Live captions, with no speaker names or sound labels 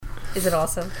Is it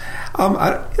awesome?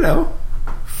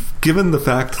 Given the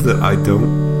fact that I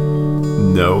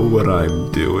don't know what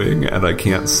I'm doing and I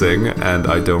can't sing and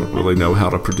I don't really know how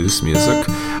to produce music,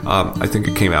 I think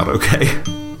it came out okay.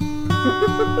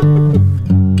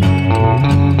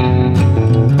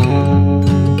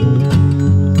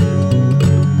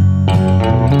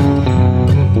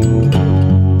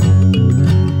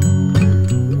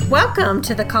 Welcome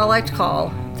to the Collect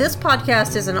Call. This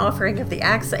podcast is an offering of the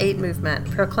Acts 8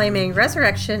 movement, proclaiming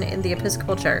resurrection in the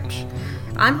Episcopal Church.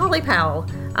 I'm Holly Powell.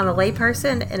 I'm a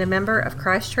layperson and a member of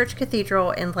Christ Church Cathedral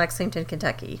in Lexington,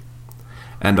 Kentucky.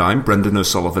 And I'm Brendan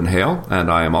O'Sullivan Hale, and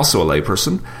I am also a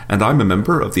layperson, and I'm a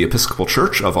member of the Episcopal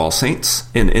Church of All Saints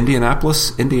in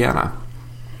Indianapolis, Indiana.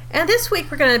 And this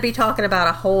week we're going to be talking about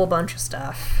a whole bunch of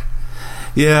stuff.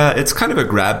 Yeah, it's kind of a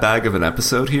grab bag of an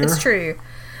episode here. It's true.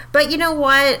 But you know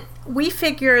what? We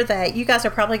figure that you guys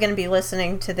are probably going to be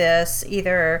listening to this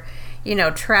either,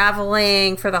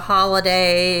 traveling for the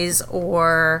holidays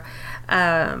or,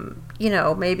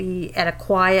 maybe at a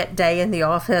quiet day in the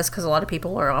office because a lot of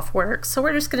people are off work. So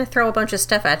we're just going to throw a bunch of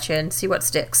stuff at you and see what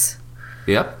sticks.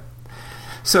 Yep.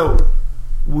 So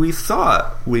we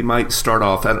thought we might start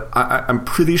off, and I'm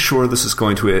pretty sure this is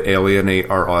going to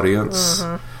alienate our audience.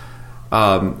 Mm-hmm.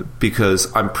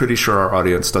 Because I'm pretty sure our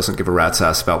audience doesn't give a rat's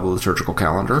ass about the liturgical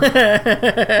calendar.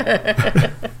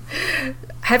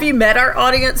 Have you met our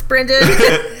audience, Brendan?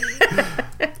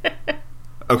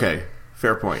 Okay,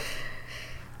 fair point.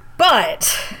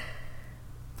 But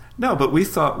we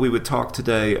thought we would talk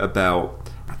today about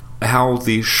how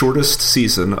the shortest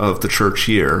season of the church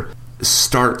year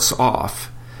starts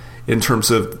off in terms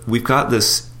of we've got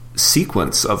this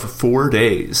sequence of 4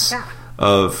 days. Yeah.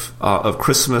 Of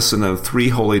Christmas and then 3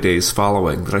 holy days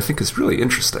following that I think is really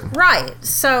interesting. Right.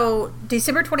 So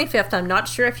December 25th, I'm not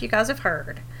sure if you guys have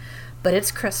heard, but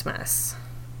it's Christmas.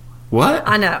 What?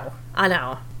 I know.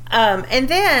 And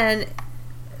then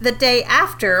the day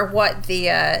after, what the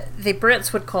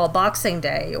Brits would call Boxing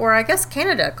Day, or I guess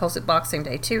Canada calls it Boxing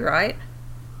Day too, right?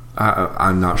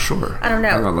 I'm not sure. I don't know.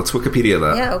 Hang on, let's Wikipedia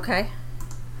that. Yeah, okay.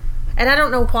 And I don't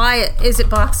know why. Is it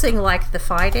boxing like the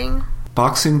fighting?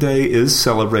 Boxing Day is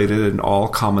celebrated in all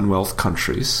Commonwealth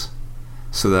countries,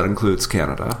 so that includes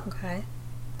Canada. Okay.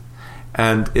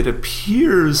 And it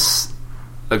appears,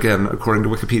 again, according to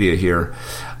Wikipedia here,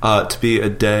 to be a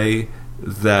day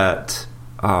that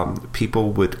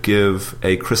people would give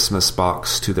a Christmas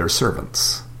box to their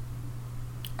servants.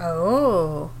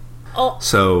 Oh.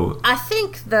 So I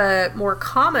think the more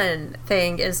common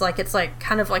thing is it's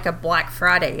kind of like a Black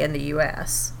Friday in the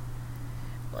U.S.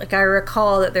 Like I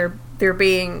recall that they're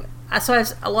being. So I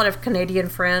have a lot of Canadian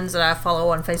friends that I follow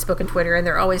on Facebook and Twitter, and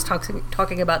they're always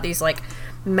talking about these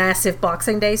massive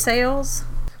Boxing Day sales.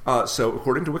 So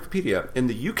according to Wikipedia, in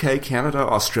the UK, Canada,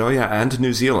 Australia, and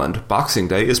New Zealand, Boxing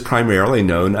Day is primarily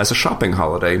known as a shopping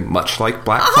holiday, much like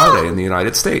Black Friday in the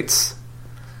United States.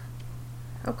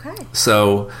 Okay.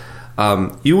 So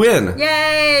you win.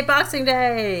 Yay, Boxing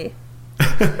Day!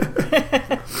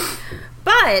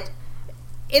 But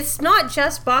it's not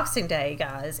just Boxing Day,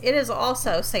 guys. It is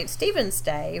also St. Stephen's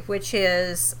Day, which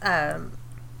is a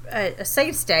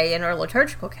saint's day in our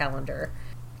liturgical calendar.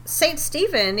 St.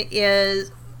 Stephen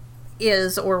is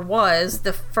or was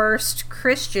the first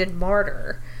Christian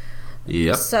martyr.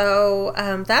 Yep. So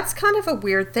that's kind of a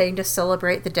weird thing to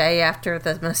celebrate the day after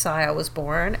the Messiah was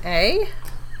born, eh?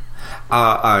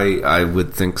 I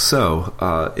would think so.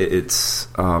 It's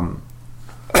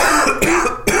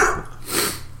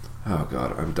oh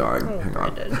God, I'm dying. Hang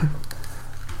on.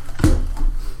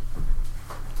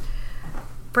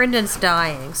 Brendan's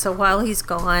dying, so while he's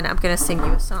gone, I'm going to sing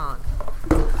you a song.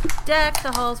 Deck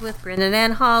the halls with Brendan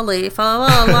and Holly. Fa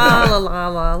la la la la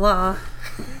la la.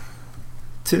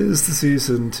 'Tis the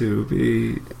season to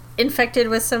be infected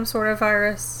with some sort of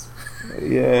virus.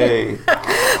 Yay.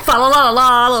 Fa la la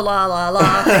la la la la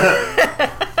la.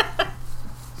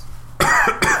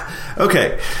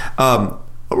 Okay.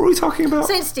 What were we talking about?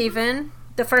 St. Stephen,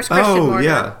 the first Christian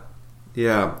martyr.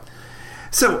 Yeah.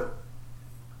 So,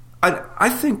 I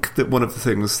think that one of the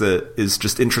things that is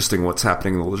just interesting what's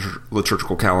happening in the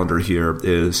liturgical calendar here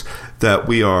is that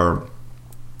we are,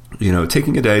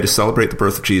 taking a day to celebrate the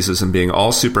birth of Jesus and being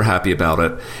all super happy about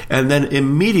it, and then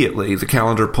immediately the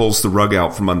calendar pulls the rug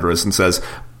out from under us and says,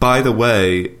 by the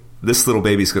way, this little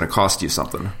baby's going to cost you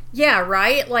something. Yeah,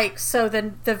 right? So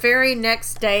then the very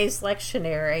next day's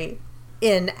lectionary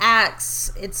in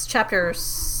Acts, it's chapter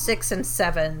 6 and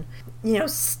 7,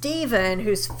 Stephen,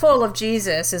 who's full of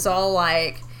Jesus, is all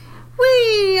like,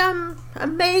 I'm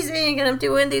amazing and I'm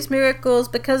doing these miracles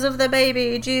because of the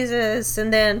baby Jesus.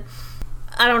 And then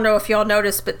I don't know if y'all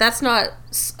noticed, but that's not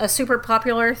a super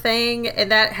popular thing,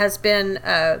 and that has been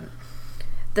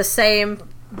the same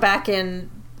back in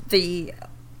the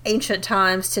ancient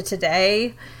times to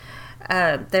today.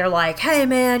 They're like, hey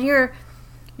man, you're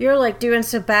like doing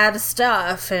some bad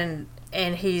stuff, and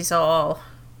he's all,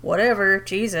 whatever,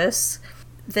 Jesus.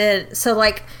 Then, so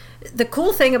like, the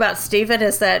cool thing about Stephen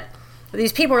is that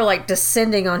these people are like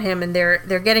descending on him, and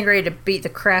they're getting ready to beat the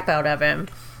crap out of him.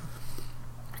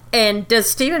 And does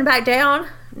Stephen back down?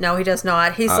 No, he does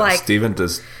not. He's like, Stephen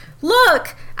does.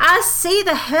 Look, I see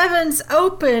the heavens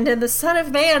opened and the Son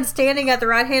of Man standing at the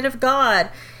right hand of God.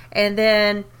 And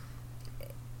then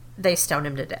they stone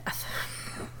him to death.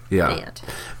 Yeah.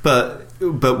 But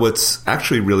what's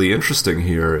actually really interesting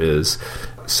here is,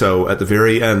 so at the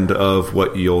very end of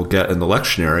what you'll get in the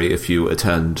lectionary if you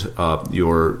attend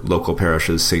your local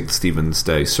parish's St. Stephen's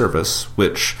Day service,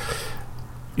 which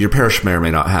your parish may or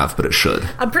may not have, but it should.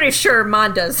 I'm pretty sure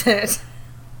mine doesn't.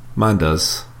 Mine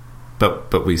does.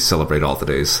 But we celebrate all the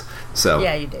days. So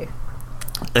yeah, you do.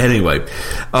 Anyway,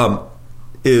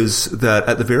 is that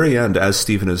at the very end, as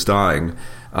Stephen is dying,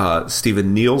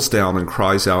 Stephen kneels down and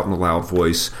cries out in a loud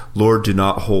voice, Lord, do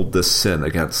not hold this sin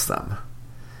against them.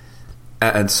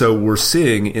 And so we're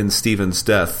seeing in Stephen's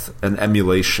death an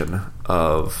emulation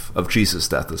of Jesus'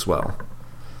 death as well.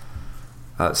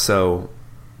 So,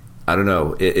 I don't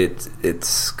know.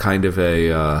 It's kind of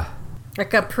a...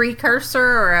 like a precursor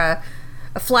or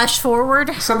a flash forward?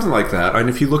 Something like that. And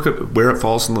if you look at where it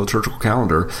falls in the liturgical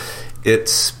calendar,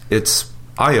 it's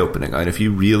eye-opening. And if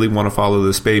you really want to follow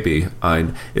this baby,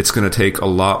 it's going to take a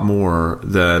lot more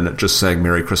than just saying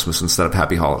Merry Christmas instead of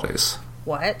Happy Holidays.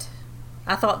 What?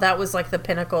 I thought that was like the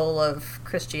pinnacle of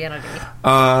Christianity.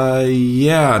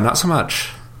 Yeah, not so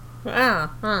much.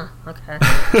 Okay.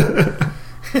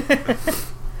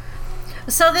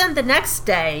 So then the next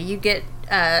day you get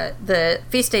the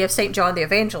feast day of St. John the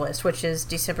Evangelist, which is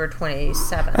December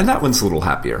 27th. And that one's a little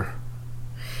happier.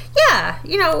 Yeah,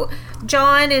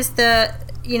 John is the,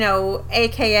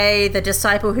 AKA the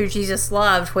disciple who Jesus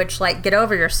loved, which, like, get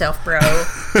over yourself, bro.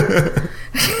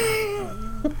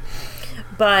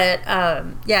 But,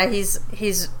 yeah,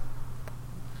 he's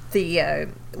the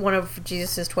one of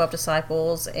Jesus' 12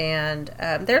 disciples, and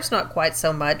there's not quite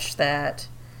so much that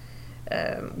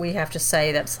we have to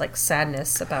say that's, like,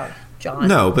 sadness about John.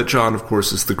 No, but John, of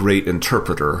course, is the great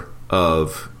interpreter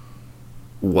of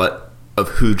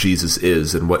who Jesus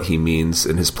is and what he means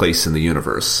in his place in the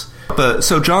universe. But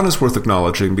so John is worth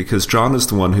acknowledging because John is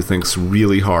the one who thinks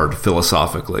really hard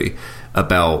philosophically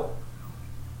about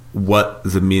what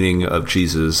the meaning of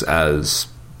Jesus as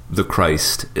the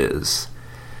Christ is.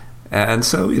 And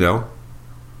so,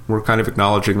 we're kind of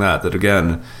acknowledging that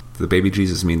again, the baby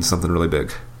Jesus means something really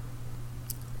big.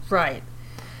 Right.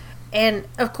 And,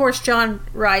 of course, John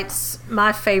writes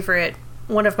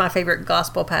one of my favorite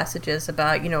gospel passages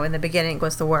about, in the beginning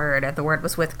was the Word, and the Word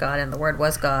was with God, and the Word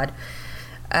was God.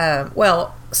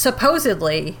 Well,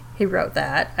 supposedly he wrote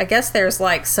that. I guess there's,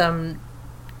 like, some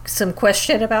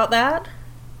question about that.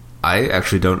 I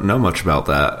actually don't know much about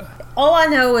that. All I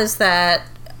know is that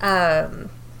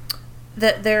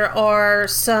that there are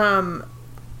some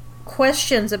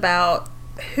questions about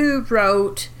who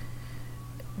wrote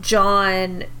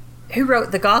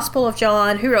the Gospel of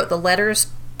John, who wrote the letters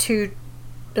to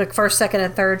like 1st, 2nd,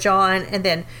 and 3rd John, and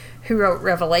then who wrote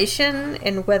Revelation,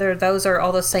 and whether those are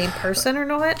all the same person or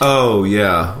not. Oh,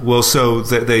 yeah. Well, so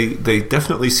they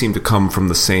definitely seem to come from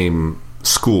the same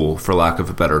school, for lack of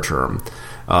a better term.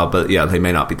 But yeah, they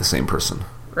may not be the same person.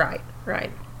 Right.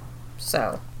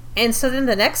 So then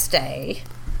the next day,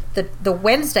 the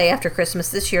Wednesday after Christmas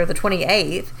this year, the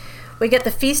 28th, we get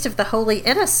the Feast of the Holy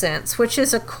Innocents, which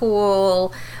is a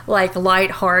cool, like,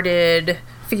 lighthearted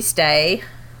feast day.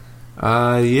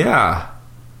 Yeah.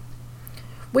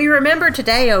 We remember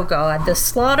today, O God, the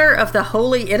slaughter of the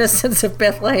holy innocents of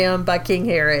Bethlehem by King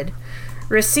Herod.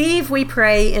 Receive, we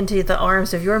pray, into the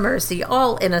arms of your mercy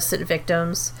all innocent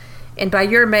victims, and by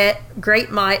your great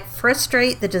might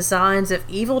frustrate the designs of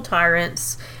evil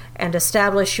tyrants and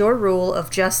establish your rule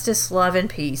of justice, love, and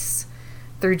peace.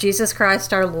 Through Jesus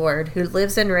Christ our Lord, who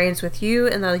lives and reigns with you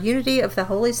in the unity of the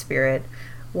Holy Spirit,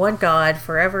 one God,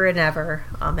 forever and ever.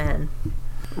 Amen.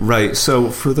 Right. So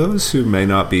for those who may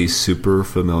not be super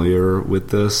familiar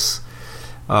with this,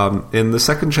 in the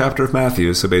 2nd chapter of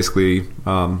Matthew, so basically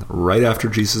right after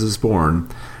Jesus is born,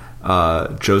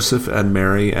 Joseph and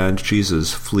Mary and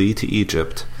Jesus flee to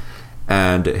Egypt,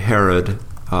 and Herod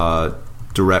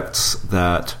directs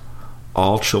that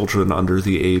all children under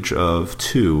the age of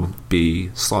 2 be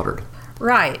slaughtered.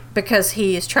 Right, because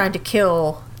he is trying to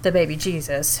kill the baby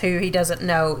Jesus, who he doesn't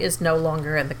know is no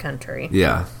longer in the country.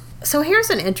 Yeah. So here's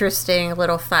an interesting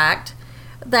little fact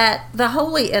that the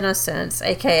Holy Innocents,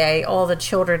 aka all the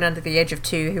children under the age of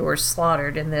 2 who were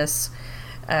slaughtered in this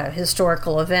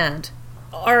historical event,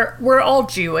 were all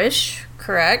Jewish,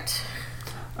 correct?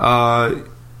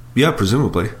 Yeah,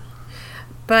 presumably.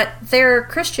 But they're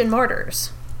Christian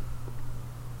martyrs.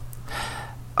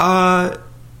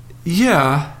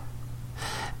 Yeah.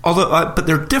 Although, but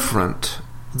they're different.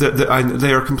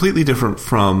 They are completely different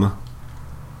from,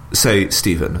 say,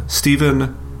 Stephen.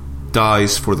 Stephen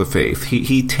dies for the faith.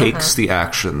 He takes the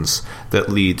actions that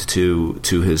lead to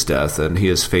his death, and he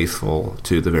is faithful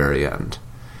to the very end.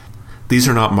 These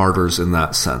are not martyrs in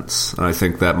that sense, and I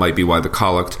think that might be why the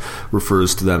collect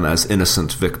refers to them as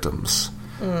innocent victims.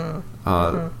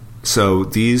 So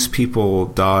these people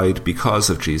died because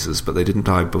of Jesus, but they didn't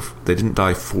die. They didn't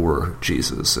die for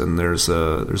Jesus, and there's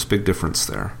a big difference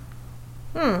there.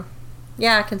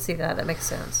 Yeah, I can see that. That makes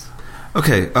sense.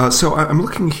 Okay, so I'm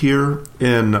looking here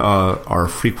in our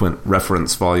frequent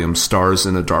reference volume, Stars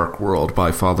in a Dark World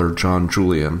by Father John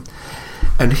Julian,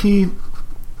 and he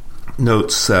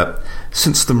notes that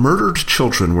since the murdered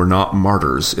children were not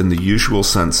martyrs in the usual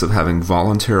sense of having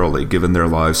voluntarily given their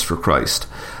lives for Christ,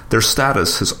 their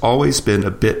status has always been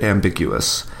a bit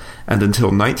ambiguous, and until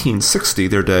 1960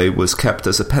 their day was kept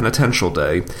as a penitential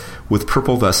day with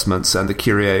purple vestments and the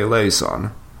Kyrie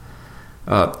eleison.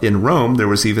 In Rome, there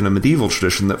was even a medieval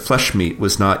tradition that flesh meat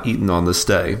was not eaten on this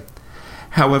day.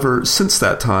 However, since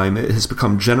that time, it has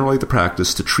become generally the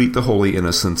practice to treat the Holy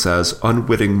Innocents as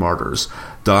unwitting martyrs,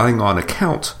 dying on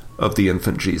account of the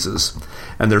infant Jesus,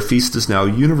 and their feast is now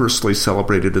universally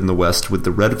celebrated in the West with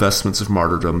the red vestments of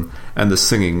martyrdom and the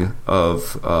singing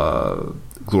of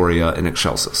Gloria in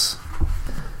Excelsis.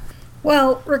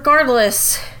 Well,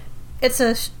 regardless, it's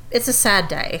a sad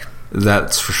day.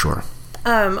 That's for sure.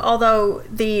 Although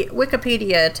the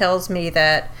Wikipedia tells me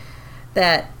that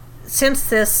since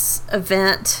this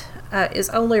event is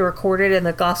only recorded in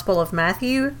the Gospel of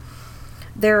Matthew,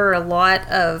 there are a lot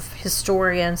of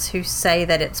historians who say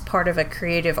that it's part of a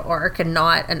creative arc and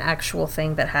not an actual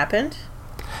thing that happened.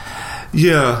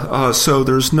 Yeah, so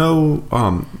there's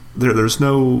no there's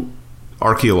no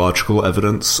archaeological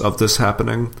evidence of this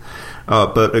happening.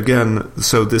 But again,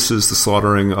 so this is the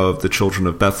slaughtering of the children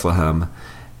of Bethlehem,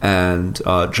 and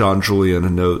John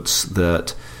Julian notes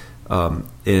that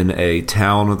in a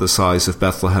town the size of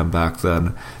Bethlehem back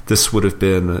then, this would have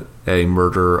been a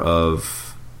murder of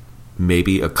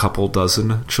maybe a couple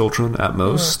dozen children at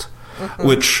most.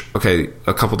 Which, okay,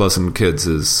 a couple dozen kids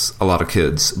is a lot of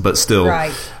kids, but still,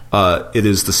 right. It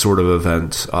is the sort of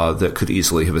event that could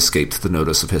easily have escaped the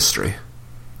notice of history.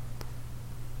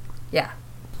 Yeah.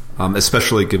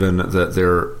 Especially given that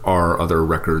there are other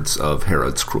records of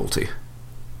Herod's cruelty.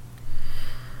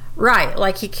 Right,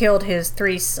 like he killed his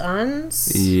 3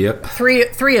 sons? Yep.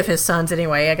 Three of his sons,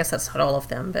 anyway. I guess that's not all of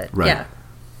them, but right.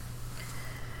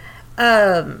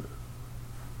 Yeah.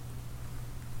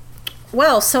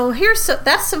 Well, so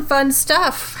that's some fun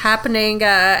stuff happening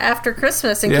after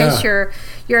Christmas. In case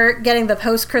you're getting the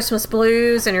post-Christmas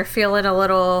blues and you're feeling a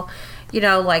little,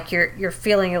 like you're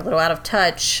feeling a little out of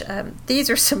touch. These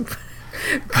are some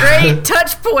great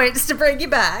touch points to bring you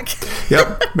back.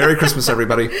 Yep. Merry Christmas,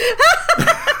 everybody.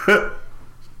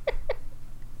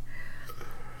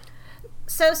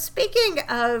 So speaking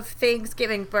of things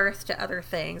giving birth to other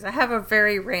things, I have a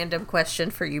very random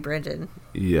question for you, Brendan.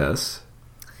 Yes.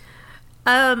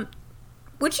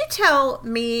 Would you tell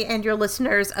me and your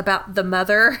listeners about the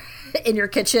mother in your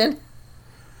kitchen?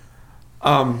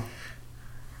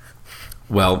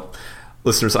 Well,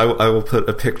 listeners, I will put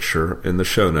a picture in the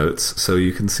show notes so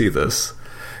you can see this.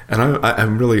 And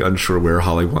I'm really unsure where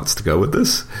Holly wants to go with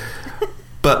this.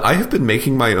 But I have been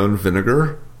making my own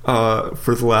vinegar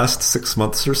for the last 6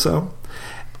 months or so.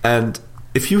 And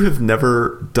if you have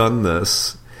never done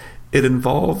this, it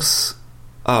involves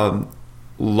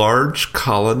large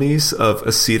colonies of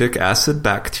acetic acid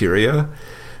bacteria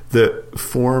that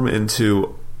form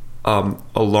into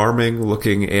alarming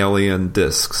looking alien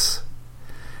discs.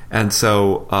 And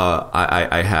so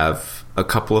I have a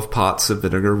couple of pots of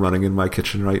vinegar running in my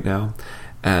kitchen right now,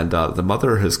 and the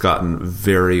mother has gotten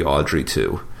very Audrey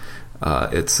too.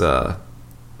 It's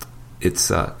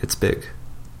big.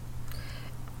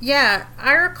 Yeah,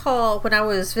 I recall when I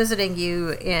was visiting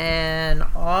you in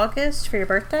August for your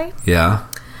birthday. Yeah.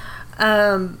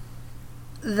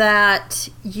 That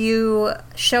you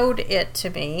showed it to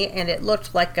me, and it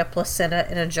looked like a placenta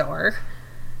in a jar,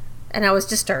 and I was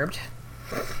disturbed.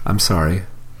 I'm sorry.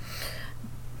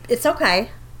 It's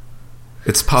okay.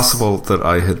 It's possible that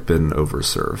I had been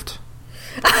overserved.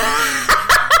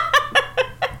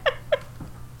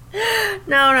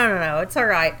 No. It's all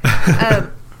right.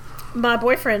 My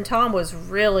boyfriend Tom was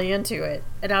really into it,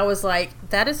 and I was like,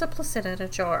 that is a placenta in a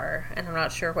jar, and I'm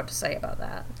not sure what to say about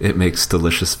that. It makes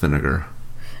delicious vinegar.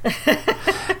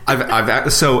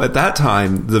 So at that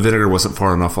time, the vinegar wasn't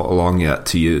far enough along yet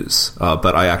to use,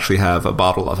 but I actually have a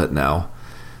bottle of it now.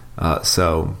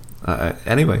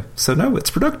 Anyway, so no, it's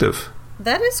productive.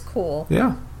 That is cool.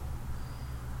 Yeah.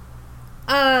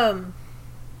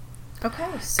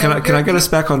 Okay. So can I get us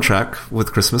back on track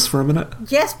with Christmas for a minute?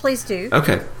 Yes, please do.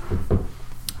 Okay.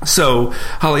 So,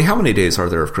 Holly, how many days are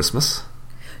there of Christmas?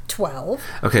 12.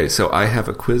 Okay, so I have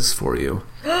a quiz for you.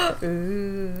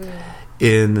 Ooh.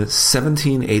 In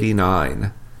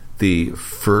 1789, the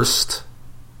first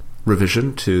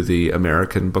revision to the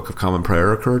American Book of Common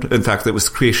Prayer occurred. In fact, it was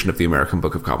the creation of the American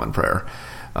Book of Common Prayer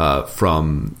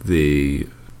from the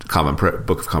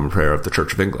Book of Common Prayer of the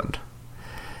Church of England.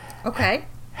 Okay.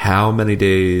 How many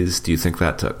days do you think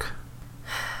that took?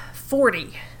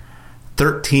 40.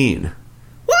 13.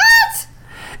 What?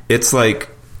 It's like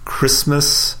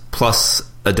Christmas plus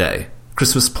a day.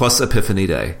 Christmas plus Epiphany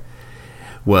Day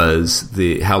was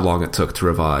how long it took to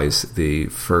revise the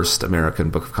first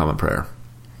American Book of Common Prayer.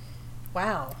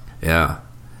 Wow. Yeah.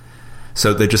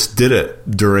 So they just did it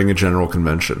during a general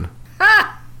convention.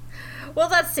 Ha! Well,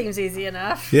 that seems easy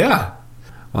enough. Yeah.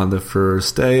 On the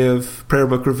first day of prayer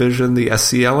book revision, the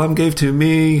SCLM gave to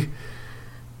me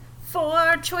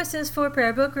 4 choices for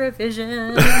prayer book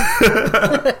revision.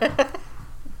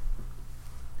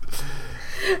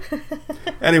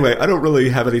 Anyway, I don't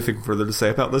really have anything further to say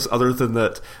about this other than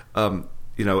that,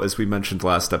 as we mentioned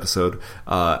last episode,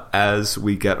 as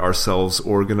we get ourselves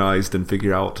organized and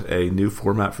figure out a new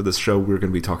format for this show, we're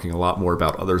going to be talking a lot more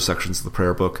about other sections of the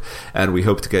prayer book, and we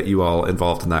hope to get you all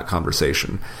involved in that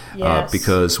conversation. Yes.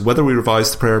 Because whether we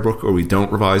revise the prayer book or we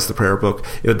don't revise the prayer book,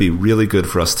 it would be really good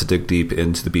for us to dig deep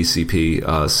into the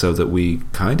BCP so that we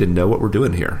kind of know what we're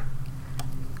doing here.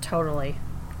 Totally.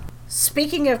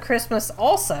 Speaking of Christmas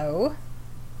also,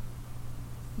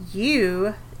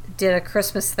 you did a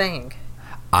Christmas thing.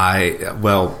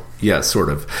 Yeah, sort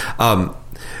of.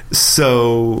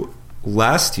 So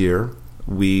last year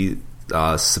we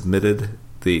submitted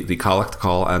the Collect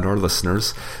Call, and our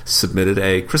listeners submitted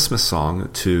a Christmas song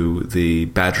to the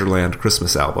Badgerland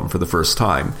Christmas album for the first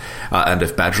time. And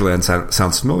if Badgerland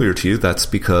sounds familiar to you, that's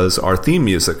because our theme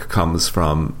music comes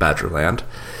from Badgerland.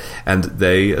 And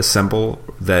they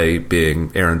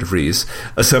being Aaron DeVries,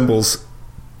 assembles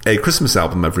a Christmas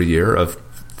album every year of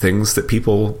things that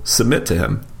people submit to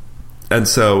him. And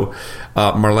so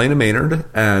Marlena Maynard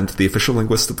and the official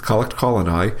linguist of the Collect Call and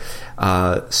I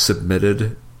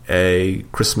submitted a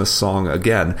Christmas song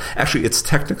again. Actually, it's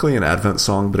technically an Advent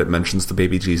song, but it mentions the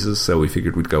baby Jesus, so we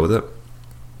figured we'd go with it.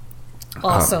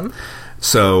 Awesome.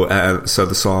 So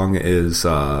the song is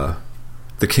The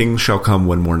King Shall Come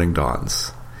When Morning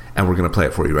Dawns. And we're going to play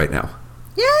it for you right now.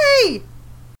 Yay!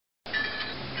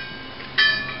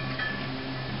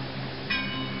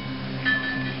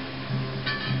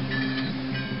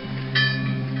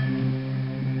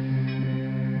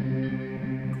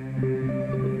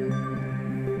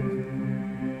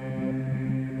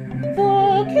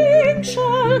 The King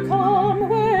shall come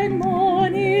when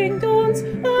morning dawns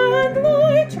and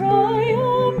light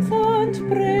triumphant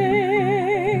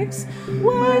breaks,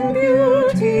 when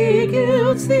beauty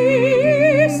gilds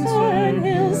the eastern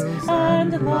hills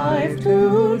and life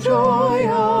to joy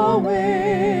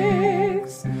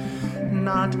awakes.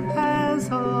 Not as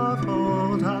of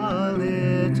old a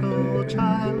little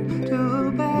child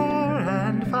to bear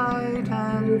and fight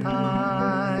and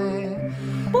die,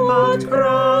 but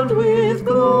crowned with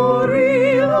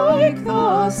glory like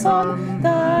the sun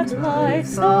that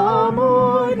lights the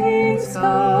morning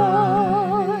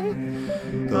sky.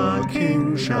 the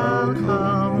King shall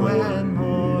come when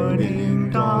morning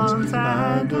dawns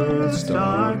and earth's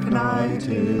dark night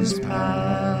is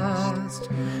past.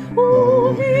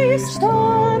 O haste the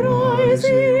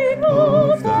rising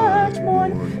of that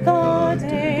morn, the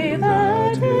day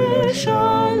that e'er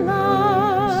shall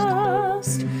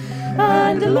last.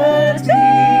 And let the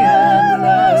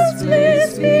endless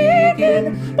bliss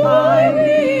begin by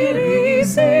weary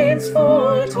saints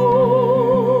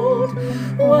foretold,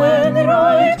 when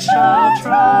right shall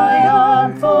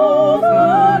triumph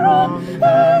over wrong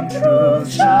and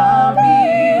truth shall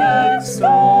be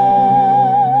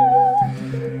extolled.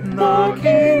 The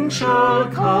King shall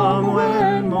come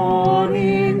when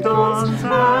morning dawns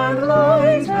and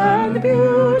light and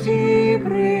beauty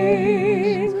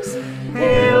brings.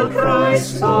 Hail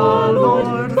Christ the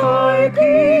Lord, thy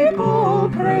people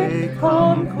pray,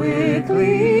 come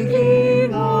quickly,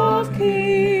 King of kings.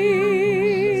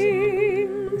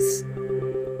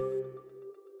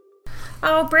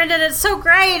 Oh, Brendan, it's so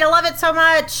great. I love it so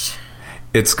much.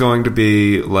 It's going to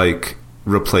be like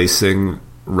replacing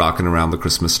Rockin' Around the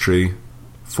Christmas Tree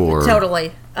for...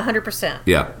 Totally. 100%.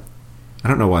 Yeah. I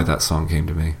don't know why that song came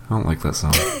to me. I don't like that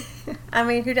song. I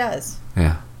mean, who does?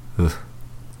 Yeah. Ugh.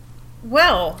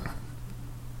 Well...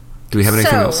 Do we have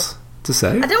anything else to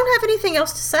say? I don't have anything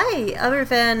else to say other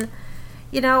than,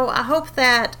 I hope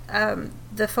that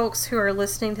the folks who are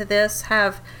listening to this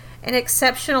have an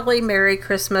exceptionally Merry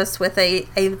Christmas with a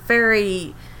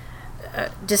very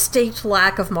distinct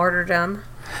lack of martyrdom.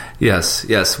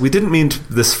 Yes. We didn't mean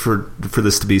this for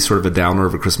this to be sort of a downer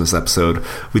of a Christmas episode.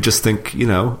 We just think,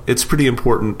 it's pretty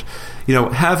important.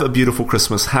 Have a beautiful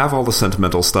Christmas. Have all the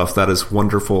sentimental stuff. That is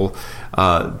wonderful.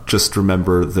 Just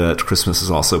remember that Christmas is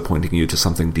also pointing you to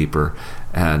something deeper.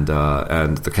 And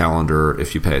the calendar,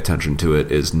 if you pay attention to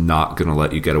it, is not going to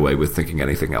let you get away with thinking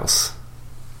anything else.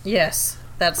 Yes,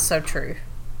 that's so true.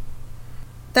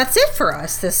 That's it for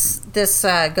us this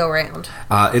go-round.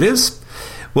 It is.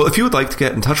 Well, if you would like to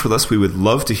get in touch with us, we would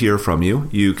love to hear from you.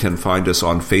 You can find us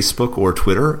on Facebook or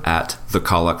Twitter at The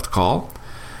Collect Call,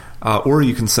 or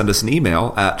you can send us an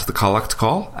email at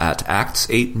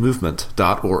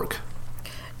thecollectcall@acts8movement.org.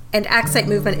 And Acts 8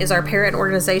 Movement is our parent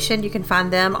organization. You can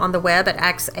find them on the web at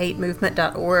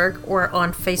acts8movement.org or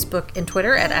on Facebook and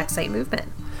Twitter at Acts 8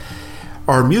 Movement.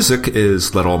 Our music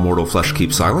is Let All Mortal Flesh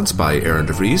Keep Silence by Aaron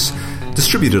DeVries,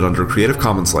 distributed under Creative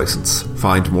Commons license.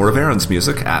 Find more of Aaron's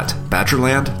music at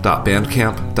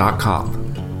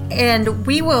badgerland.bandcamp.com. And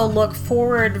we will look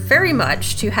forward very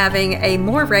much to having a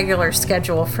more regular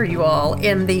schedule for you all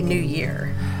in the new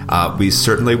year. We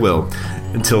certainly will.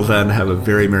 Until then, have a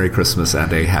very Merry Christmas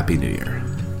and a Happy New Year.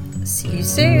 See you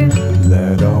soon.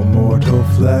 Let all mortal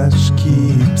flesh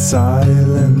keep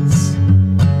silence,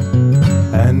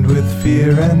 and with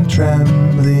fear and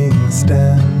trembling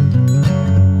stand.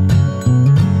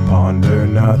 Ponder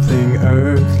nothing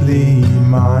earthly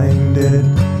minded,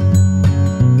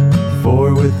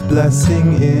 for with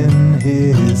blessing in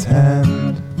his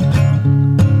hand,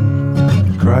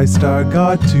 Christ our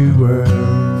God to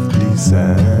earth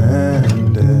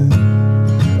descended,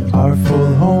 our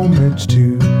full homage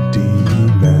to